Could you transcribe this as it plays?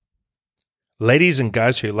Ladies and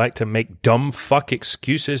guys who like to make dumb fuck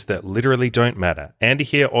excuses that literally don't matter. Andy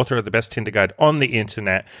here, author of the best Tinder guide on the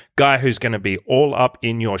internet, guy who's going to be all up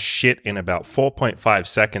in your shit in about 4.5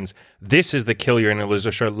 seconds. This is the Kill Your Inner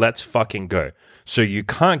Loser show. Let's fucking go. So you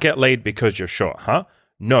can't get laid because you're short, huh?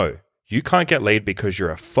 No, you can't get laid because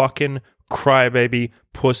you're a fucking crybaby,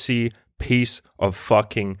 pussy, piece of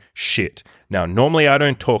fucking shit. Now, normally I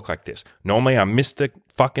don't talk like this. Normally I'm Mr.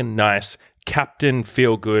 fucking nice, Captain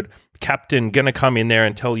feel good, Captain gonna come in there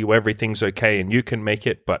and tell you everything's okay and you can make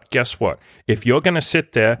it. But guess what? If you're gonna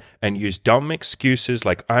sit there and use dumb excuses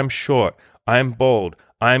like I'm short, I'm bald,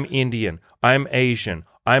 I'm Indian, I'm Asian,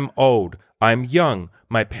 I'm old, I'm young,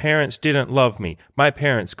 my parents didn't love me, my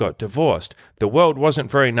parents got divorced, the world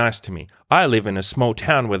wasn't very nice to me, I live in a small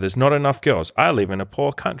town where there's not enough girls, I live in a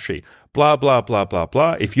poor country, blah, blah, blah, blah,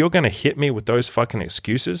 blah. If you're going to hit me with those fucking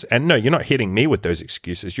excuses, and no, you're not hitting me with those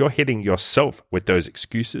excuses, you're hitting yourself with those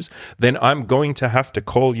excuses, then I'm going to have to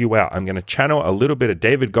call you out. I'm going to channel a little bit of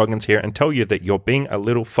David Goggins here and tell you that you're being a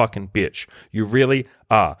little fucking bitch. You really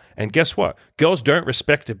are. And guess what? Girls don't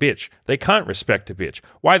respect a bitch. They can't respect a bitch.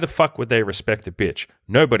 Why the fuck would they respect a bitch?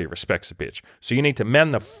 Nobody respects a bitch. So you need to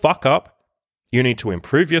man the fuck up. You need to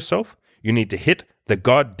improve yourself. You need to hit the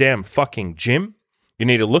goddamn fucking gym. You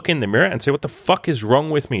need to look in the mirror and say, what the fuck is wrong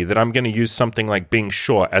with me that I'm going to use something like being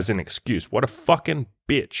short as an excuse? What a fucking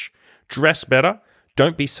bitch. Dress better.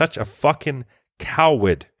 Don't be such a fucking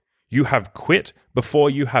coward. You have quit before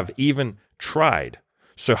you have even tried.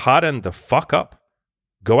 So harden the fuck up.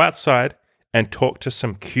 Go outside and talk to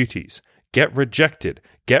some cuties. Get rejected.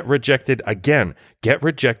 Get rejected again. Get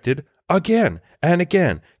rejected again and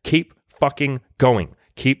again. Keep fucking going.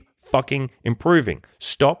 Keep fucking improving.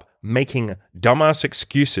 Stop making dumbass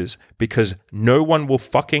excuses because no one will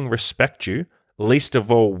fucking respect you, least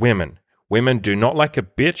of all women. Women do not like a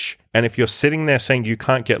bitch, and if you're sitting there saying you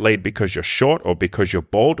can't get laid because you're short or because you're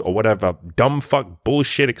bald or whatever dumb fuck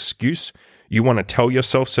bullshit excuse you want to tell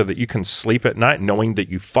yourself so that you can sleep at night knowing that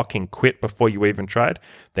you fucking quit before you even tried,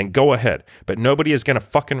 then go ahead. But nobody is going to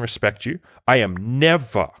fucking respect you. I am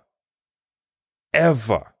never,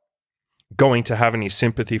 ever going to have any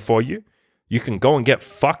sympathy for you. You can go and get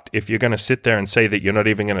fucked if you're going to sit there and say that you're not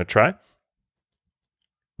even going to try.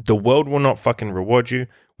 The world will not fucking reward you.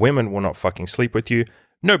 Women will not fucking sleep with you.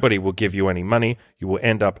 Nobody will give you any money. You will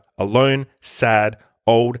end up alone, sad,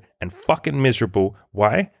 old, and fucking miserable.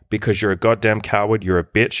 Why? Because you're a goddamn coward, you're a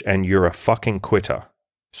bitch, and you're a fucking quitter.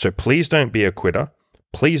 So please don't be a quitter.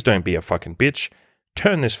 Please don't be a fucking bitch.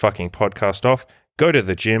 Turn this fucking podcast off. Go to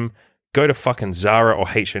the gym. Go to fucking Zara or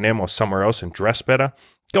H&M or somewhere else and dress better.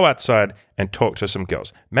 Go outside and talk to some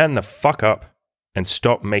girls. Man the fuck up and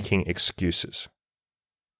stop making excuses.